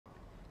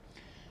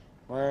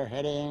We're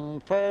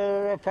heading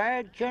for a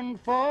fortune,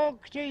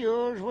 folks, to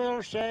yours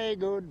we'll say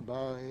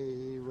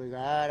goodbye. We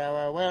got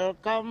our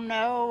welcome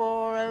now,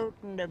 we're out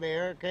and the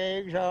beer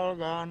kegs all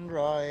gone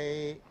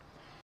dry.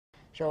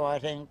 So I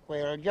think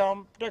we'll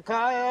jump the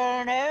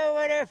coil now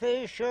where the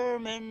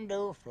fishermen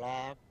do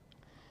flock,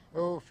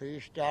 who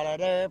fished out of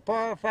their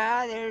poor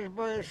father's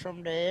boys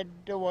from the head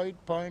to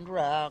White Point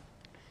Rock.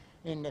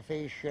 In the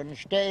fishing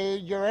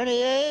stage, you're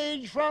any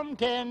age from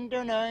 10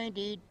 to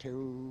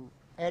 92.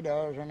 A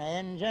dozen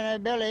hens and a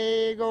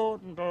billy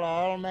goat until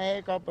all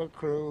make up a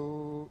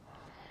crew.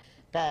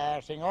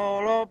 Passing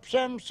all up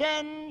some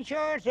sun,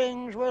 sure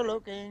things were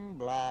looking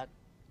black.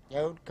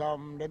 Out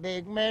come the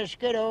big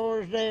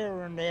mosquitoes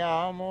there and they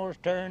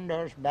almost turned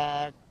us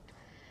back.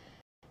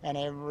 And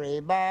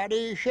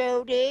everybody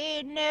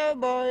shouted, now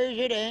boys,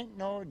 it ain't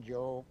no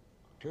joke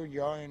to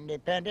join the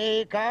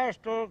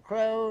Pentecostal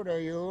crowd or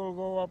you'll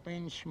go up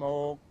in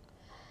smoke.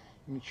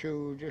 And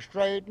choose a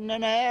straight and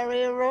an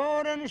narrow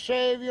road and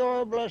save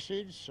your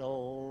blessed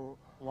soul.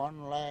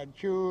 One lad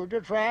chose the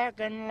track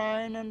and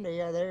line and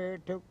the other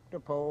took the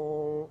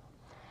pole.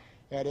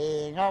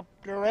 Heading up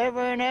the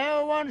river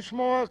now once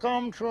more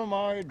come true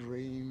my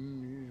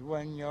dreams.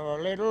 When you're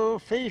a little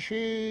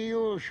fishy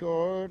you'll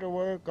sure to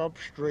work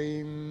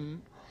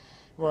upstream.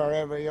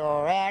 Wherever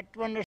you're at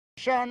when the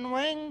sun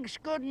winks,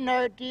 good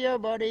night to you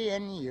buddy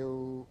and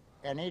you.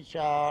 And it's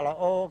all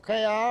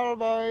okay, all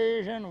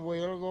boys, and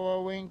we'll go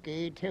a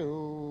winky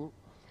too.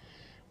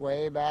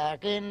 Way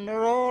back in the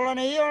rolling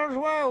hills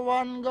where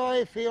one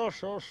guy feels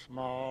so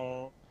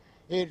small,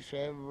 it's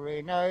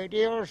every night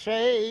he'll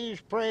say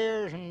his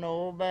prayers and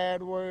no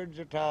bad words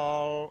at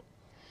all.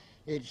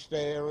 It's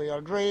the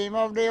real dream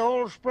of the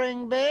old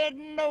spring bed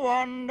and the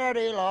one that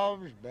he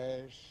loves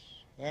best.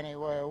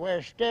 Anywhere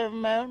west of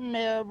Mountain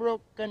Air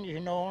Brook and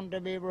is known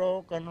to be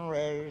broken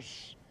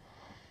rest.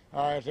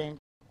 I think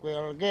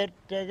we'll get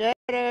together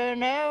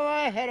now,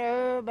 I head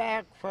her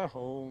back for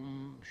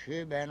home.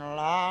 She been a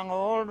long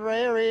old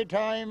dreary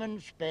time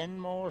and spent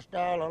most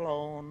all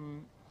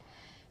alone.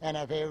 And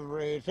if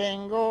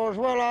everything goes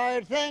well,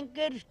 I think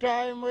it's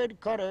time we'd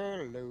cut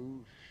her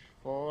loose.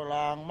 4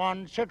 long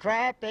months of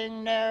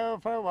trapping now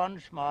for one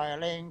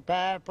smiling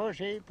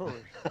pussy puss.